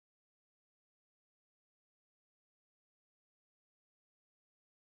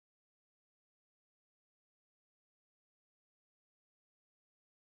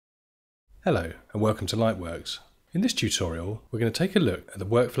Hello and welcome to Lightworks. In this tutorial we're going to take a look at the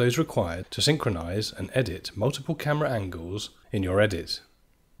workflows required to synchronize and edit multiple camera angles in your edit.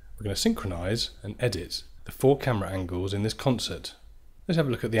 We're going to synchronize and edit the 4 camera angles in this concert. Let's have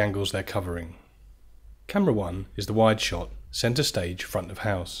a look at the angles they're covering. Camera 1 is the wide shot, center stage, front of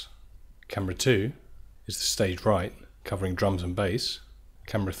house. Camera 2 is the stage right, covering drums and bass.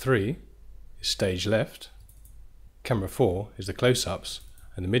 Camera 3 is stage left. Camera 4 is the close-ups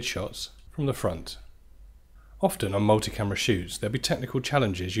and the mid-shots from the front. Often on multi-camera shoots there'll be technical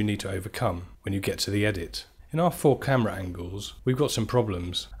challenges you need to overcome when you get to the edit. In our 4 camera angles we've got some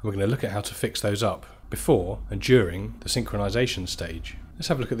problems and we're going to look at how to fix those up before and during the synchronization stage. Let's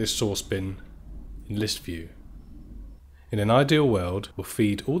have a look at this source bin in list view. In an ideal world we'll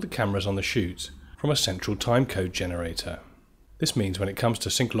feed all the cameras on the shoot from a central timecode generator. This means when it comes to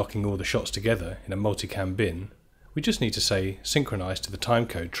sync locking all the shots together in a multicam bin, we just need to say synchronize to the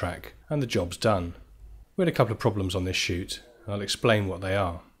timecode track and the job's done. We had a couple of problems on this shoot and I'll explain what they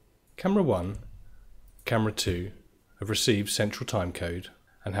are. Camera 1, Camera 2 have received central timecode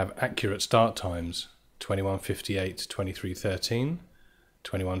and have accurate start times 21:58, 23:13,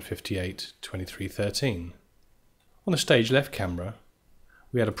 21:58, 23:13. On the stage left camera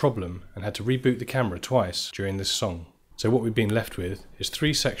we had a problem and had to reboot the camera twice during this song. So what we've been left with is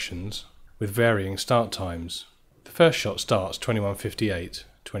 3 sections with varying start times. The first shot starts 21:58,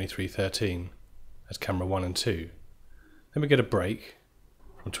 23:13 as camera 1 and 2. Then we get a break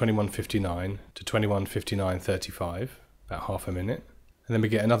from 21:59 to 21:59:35, about half a minute. And then we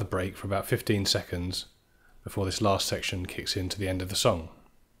get another break for about 15 seconds before this last section kicks in to the end of the song.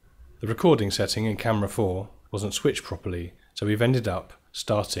 The recording setting in camera 4 wasn't switched properly, so we've ended up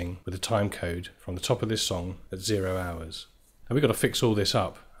starting with a time code from the top of this song at 0 hours. Now we've got to fix all this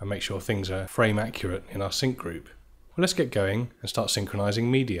up and make sure things are frame accurate in our sync group. Well, let's get going and start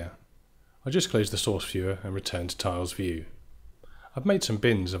synchronizing media. I'll just close the source viewer and return to tiles view. I've made some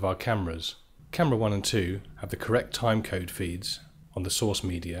bins of our cameras. Camera 1 and 2 have the correct timecode feeds on the source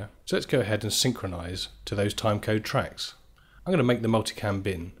media, so let's go ahead and synchronize to those timecode tracks. I'm going to make the multicam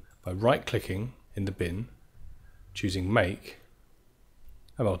bin by right clicking in the bin, choosing make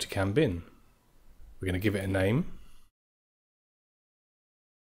a multicam bin. We're going to give it a name.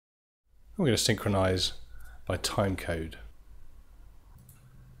 We're going to synchronize by timecode.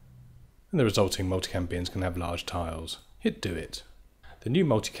 And the resulting multicam bins can have large tiles. Hit do it. The new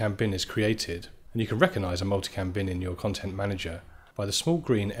multicam bin is created, and you can recognize a multicam bin in your content manager by the small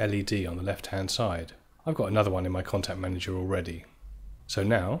green LED on the left hand side. I've got another one in my content manager already. So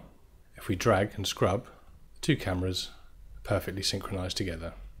now, if we drag and scrub, the 2 cameras are perfectly synchronized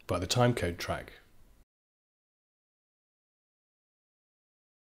together by the timecode track.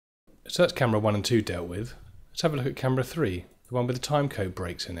 So that's camera 1 and 2 dealt with. Let's have a look at camera 3, the one with the timecode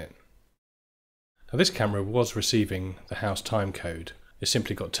breaks in it. Now this camera was receiving the house timecode. It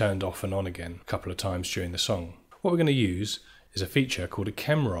simply got turned off and on again a couple of times during the song. What we're going to use is a feature called a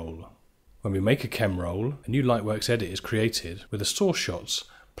chem roll. When we make a chem roll, a new Lightworks edit is created with the source shots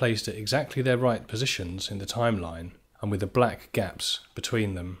placed at exactly their right positions in the timeline and with the black gaps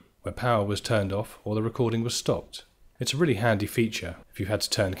between them where power was turned off or the recording was stopped. It's a really handy feature if you had to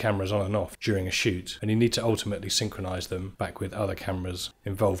turn cameras on and off during a shoot and you need to ultimately synchronize them back with other cameras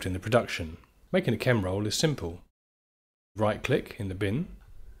involved in the production. Making a chem roll is simple. Right click in the bin,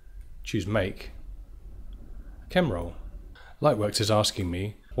 choose make chem roll. Lightworks is asking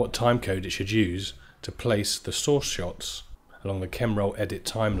me what timecode it should use to place the source shots along the chem roll edit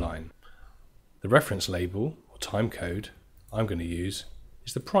timeline. The reference label or timecode I'm going to use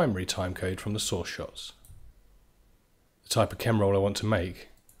is the primary timecode from the source shots. The type of chem roll I want to make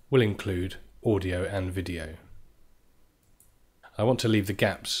will include audio and video. I want to leave the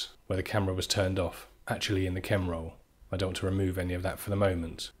gaps where the camera was turned off actually in the chem roll. I don't want to remove any of that for the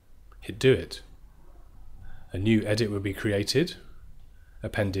moment. Hit do it. A new edit will be created,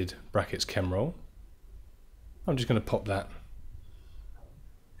 appended brackets chem roll. I'm just going to pop that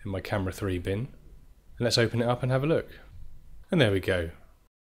in my camera 3 bin and let's open it up and have a look. And there we go.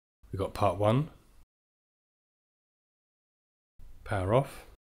 We've got part 1, power off,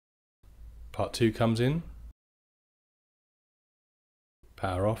 part 2 comes in,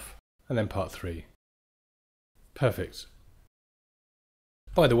 power off, and then part 3. Perfect.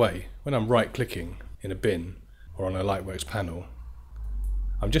 By the way, when I'm right clicking in a bin or on a Lightworks panel,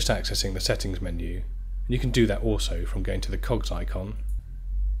 I'm just accessing the settings menu, and you can do that also from going to the cogs icon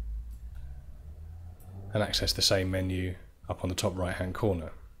and access the same menu up on the top right hand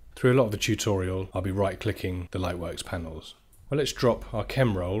corner. Through a lot of the tutorial I'll be right clicking the Lightworks panels. Well, let's drop our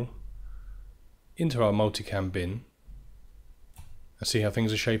chem roll into our multicam bin and see how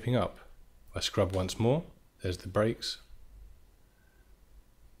things are shaping up. If I scrub once more, there's the breaks.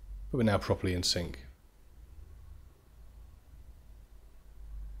 But we're now properly in sync.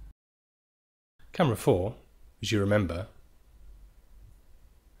 Camera 4, as you remember,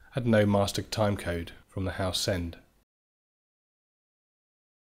 had no master timecode from the house send.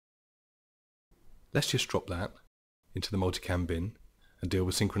 Let's just drop that into the multicam bin and deal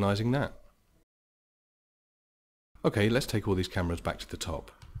with synchronizing that. Okay, let's take all these cameras back to the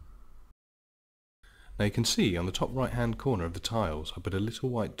top. Now you can see on the top right hand corner of the tiles I put a little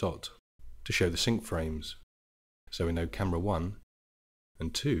white dot to show the sync frames. So we know camera 1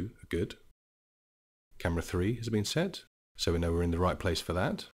 and 2 are good. Camera 3 has been set, so we know we're in the right place for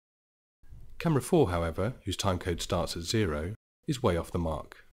that. Camera 4, however, whose timecode starts at 0, is way off the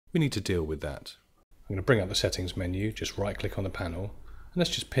mark. We need to deal with that. I'm going to bring up the settings menu, just right click on the panel, and let's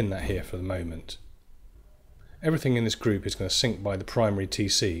just pin that here for the moment. Everything in this group is going to sync by the primary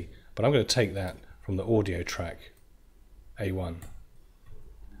TC, but I'm going to take that from the audio track, A1.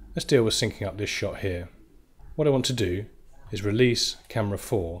 Let's deal with syncing up this shot here. What I want to do is release camera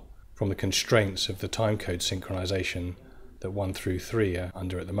 4 from the constraints of the timecode synchronization that 1 through 3 are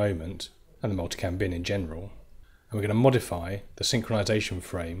under at the moment, and the multicam bin in general, and we're going to modify the synchronization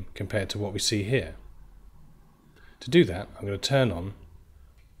frame compared to what we see here. To do that, I'm going to turn on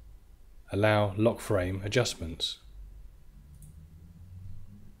Allow Lock Frame Adjustments.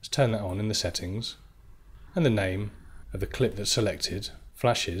 Let's turn that on in the settings, and the name of the clip that's selected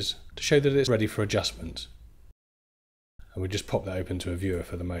flashes to show that it's ready for adjustment. And we'll just pop that open to a viewer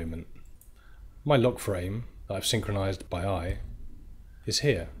for the moment. My lock frame that I've synchronized by eye is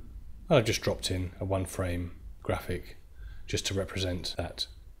here. I've just dropped in a 1 frame graphic just to represent that.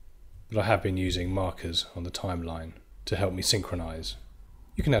 But I have been using markers on the timeline to help me synchronize.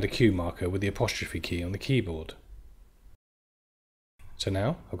 You can add a cue marker with the apostrophe key on the keyboard. So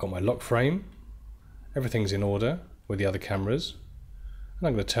now I've got my lock frame, everything's in order with the other cameras, and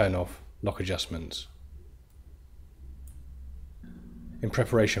I'm going to turn off lock adjustments. In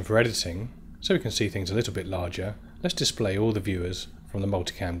preparation for editing, so we can see things a little bit larger, let's display all the viewers from the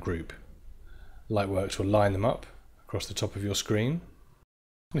multicam group. Lightworks will line them up across the top of your screen,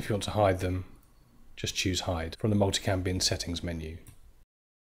 and if you want to hide them, just choose Hide from the multicam bin settings menu.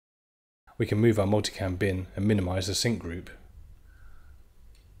 We can move our multicam bin and minimize the sync group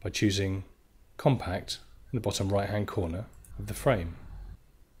by choosing Compact in the bottom right hand corner of the frame.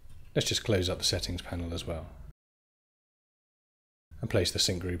 Let's just close up the settings panel as well and place the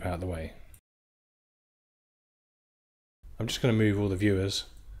sync group out of the way. I'm just going to move all the viewers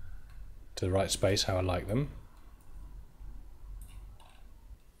to the right space how I like them.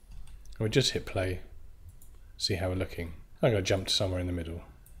 And we'll just hit play, see how we're looking. I'm going to jump to somewhere in the middle.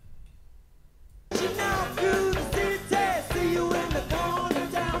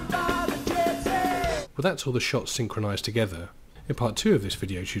 Well, that's all the shots synchronized together. In part 2 of this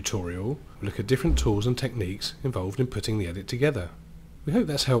video tutorial, we'll look at different tools and techniques involved in putting the edit together. We hope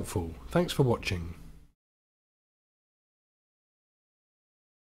that's helpful. Thanks for watching.